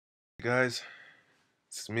Guys,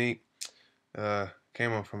 it's me.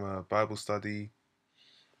 Came on from a Bible study,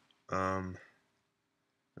 um,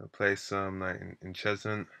 a place like in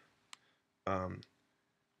Cheshunt. Wasn't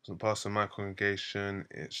part of my congregation.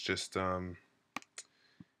 It's just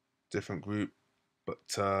different group, but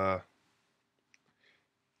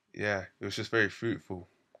yeah, it was just very fruitful.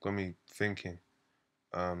 Got me thinking.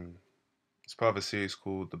 Um, it's part of a series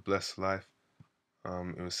called The Blessed Life.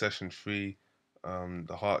 It was session three,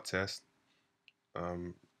 the heart test.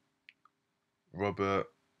 Um, Robert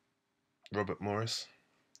Robert Morris.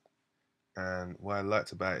 And what I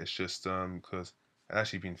liked about it is just because I'd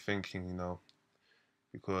actually been thinking,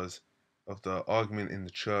 because of the argument in the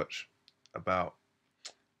church about,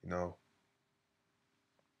 you know,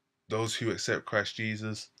 those who accept Christ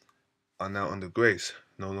Jesus are now under grace,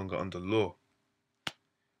 no longer under law.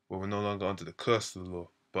 Well, we're no longer under the curse of the law,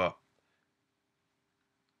 but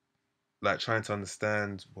like trying to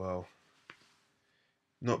understand, well,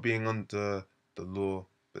 not being under the law,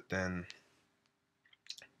 but then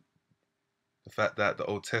the fact that the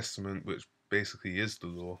Old Testament, which basically is the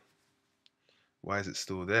law, why is it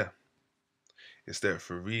still there? It's there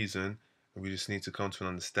for a reason, and we just need to come to an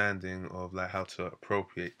understanding of like how to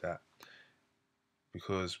appropriate that,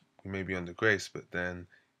 because we may be under grace, but then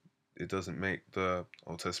it doesn't make the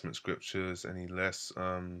Old Testament scriptures any less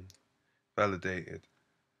validated.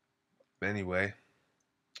 But anyway,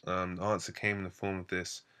 the answer came in the form of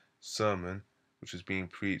this sermon, which was being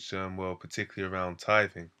preached, well, particularly around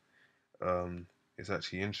tithing. It's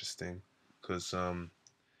actually interesting because uh,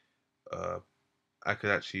 I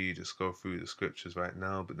could actually just go through the scriptures right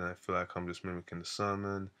now, but then I feel like I'm just mimicking the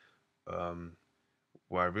sermon. Um,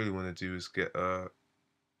 what I really want to do is get a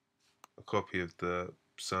copy of the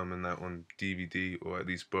sermon like on DVD, or at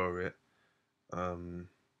least borrow it, um,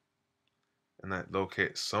 and like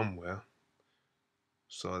locate it somewhere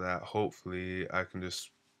so that hopefully I can just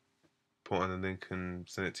put on a link and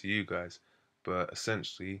send it to you guys. But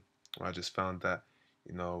essentially, I just found that,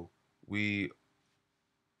 you know, we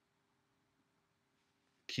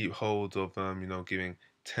keep hold of giving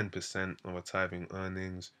 10% of our tithing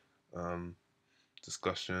earnings. Um,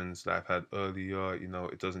 Discussions that I've had earlier,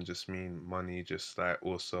 it doesn't just mean money, just like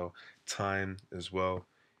also time as well.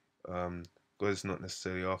 God is not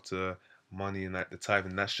necessarily after money and like the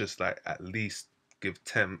tithing. That's just like at least give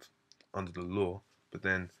tenth under the law. But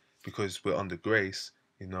then because we're under grace,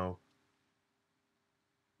 you know,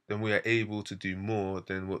 then we are able to do more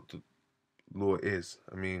than what the law is.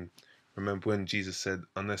 I mean, remember when Jesus said,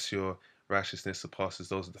 "Unless your righteousness surpasses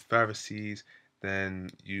those of the Pharisees,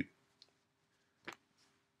 then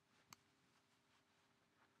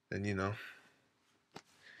then you know,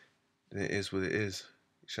 then it is what it is.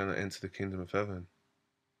 You shall not enter the kingdom of heaven."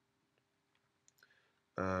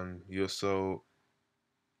 You also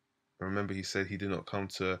remember he said he did not come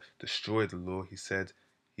to destroy the law. He said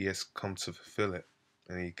he has come to fulfill it,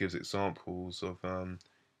 and he gives examples of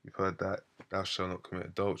you've heard that thou shalt not commit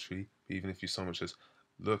adultery. But even if you so much as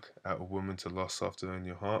look at a woman to lust after her in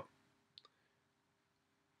your heart,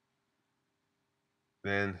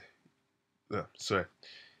 then sorry,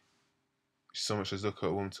 so much as look at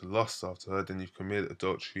a woman to lust after her, then you've committed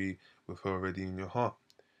adultery with her already in your heart.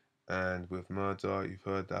 And with murder, you've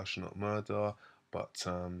heard thou shalt not murder, but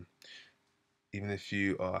even if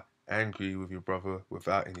you are angry with your brother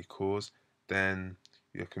without any cause, then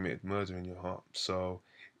you have committed murder in your heart. So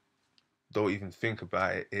don't even think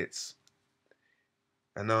about it.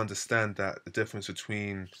 And I understand that the difference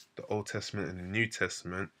between the Old Testament and the New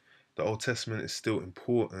Testament, the Old Testament is still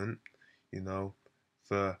important, you know,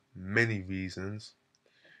 for many reasons,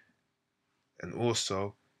 and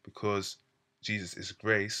also because Jesus is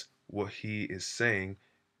grace. What he is saying,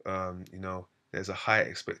 there's a high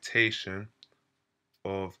expectation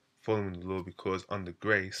of following the law, because under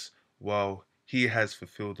grace, while he has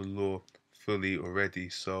fulfilled the law fully already,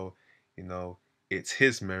 so you know it's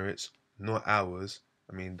his merits, not ours.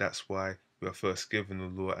 I mean, that's why we are first given the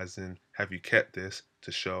law, as in, have you kept this,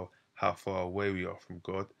 to show how far away we are from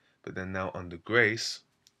God. But then now under grace,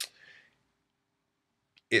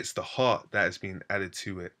 it's the heart that is being added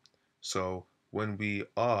to it. So when we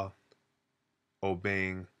are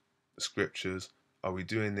obeying the scriptures, are we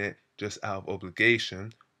doing it just out of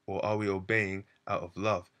obligation, or are we obeying out of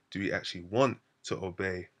love? Do we actually want to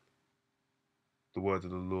obey the word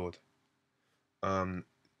of the Lord? Um,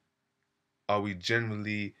 are we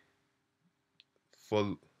generally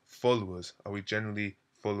followers? Are we generally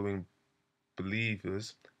following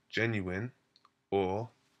believers, genuine, or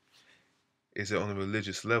is it on a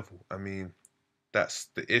religious level? I mean, that's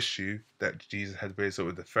the issue that Jesus had raised up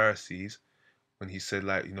with the Pharisees when he said,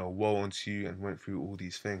 like, woe unto you, and went through all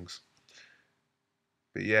these things.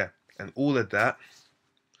 But yeah, and all of that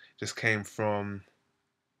just came from,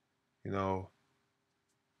 you know,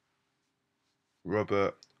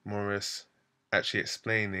 Robert Morris actually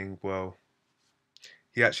explaining, well,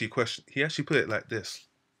 he actually put it like this.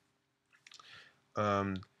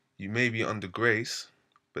 Um, you may be under grace,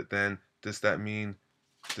 but then does that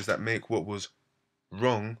make what was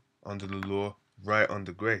wrong under the law right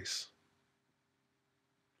under grace?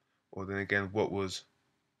 Or then again, what was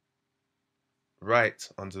right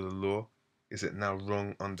under the law, is it now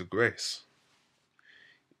wrong under grace?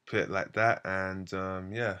 Put it like that, and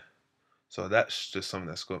yeah. So that's just something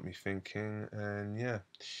that's got me thinking, and yeah.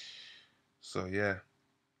 So yeah,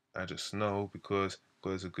 I just know because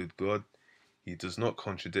God is a good God. He does not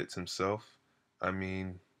contradict himself. I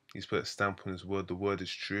mean, he's put a stamp on his word. The word is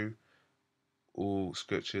true. All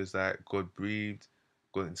scriptures that God breathed,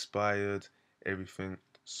 God inspired, everything.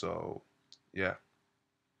 So yeah.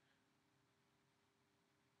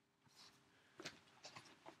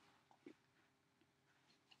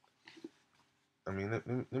 I mean,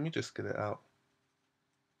 let me just get it out.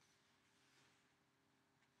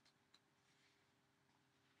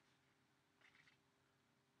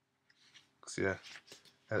 'Cause yeah,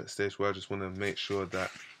 at the stage where I just want to make sure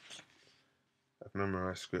that I've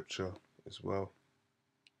memorized scripture as well.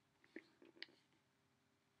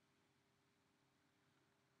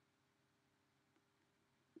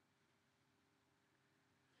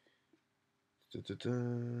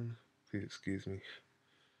 Dun-dun-dun. Please excuse me.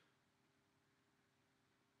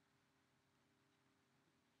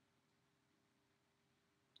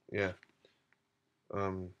 Yeah.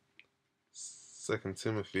 Um, 2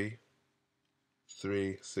 Timothy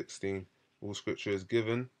 3:16. All scripture is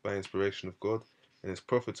given by inspiration of God and is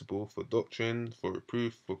profitable for doctrine, for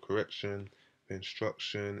reproof, for correction, for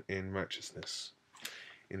instruction in righteousness.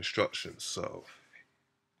 Instruction. So,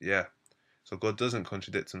 yeah. So God doesn't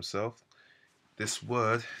contradict himself. This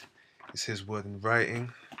word is his word in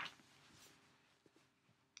writing,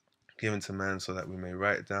 given to man so that we may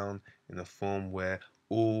write it down in a form where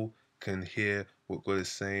all can hear what God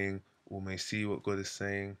is saying, all may see what God is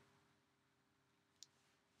saying.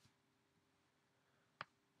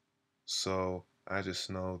 So I just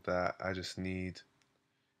know that I just need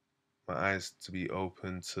my eyes to be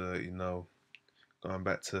open to, going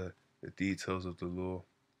back to the details of the law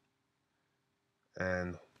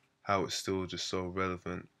and how it's still just so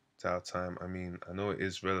relevant to our time. I mean, I know it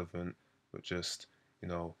is relevant, but just,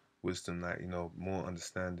 wisdom, like, more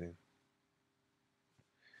understanding.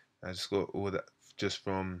 I just got all that just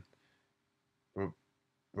from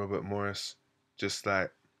Robert Morris, just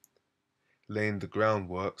like laying the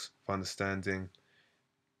groundworks for understanding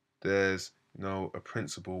there's, a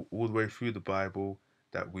principle all the way through the Bible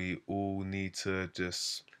that we all need to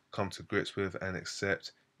just come to grips with and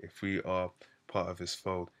accept if we are part of his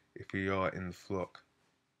fold, if we are in the flock,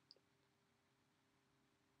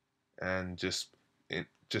 and just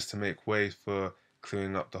to make way for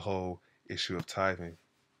clearing up the whole issue of tithing.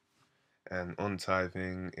 And on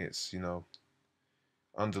tithing, it's,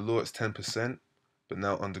 under law it's 10%, but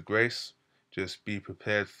now under grace, just be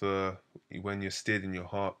prepared for when you're steered in your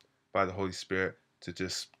heart by the Holy Spirit to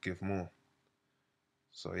just give more.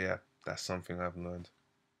 So yeah, that's something I've learned.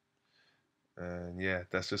 And yeah,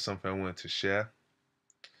 that's just something I wanted to share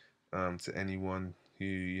to anyone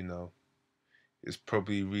who, is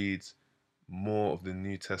probably reads more of the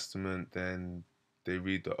New Testament than they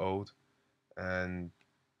read the Old, and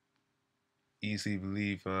easily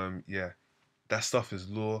believe, yeah, that stuff is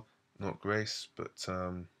law, not grace. But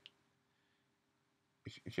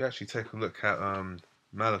if you actually take a look at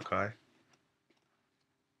Malachi,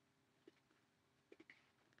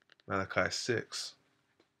 Malachi 6,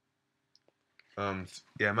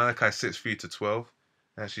 yeah, Malachi 6 3-12.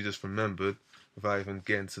 I actually just remembered without even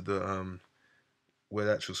getting to the where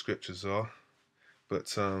the actual scriptures are. But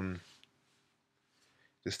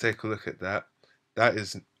just take a look at that. That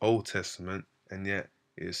is Old Testament, and yet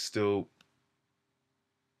it is still,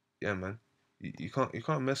 yeah, man. You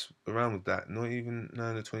can't mess around with that. Not even now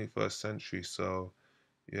in the 21st century. So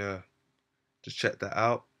yeah, just check that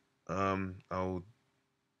out. I'll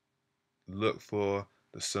look for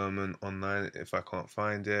the sermon online if I can't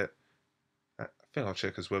find it. I think I'll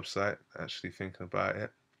check his website. Actually thinking about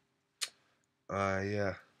it.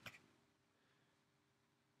 Yeah.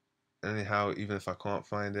 Anyhow, even if I can't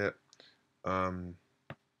find it, um,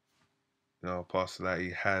 Pastor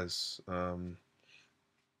Latty has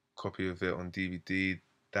copy of it on DVD.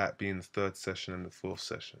 That being the third session and the fourth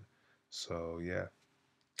session. So yeah.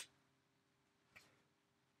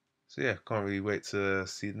 So yeah, can't really wait to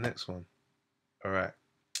see the next one. All right.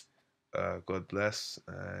 God bless,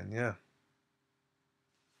 and yeah.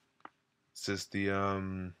 says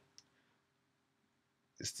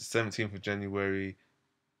it's the 17th of January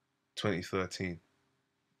 2013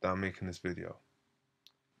 that I'm making this video.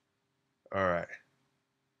 Alright.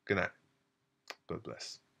 Good night. God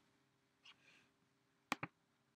bless.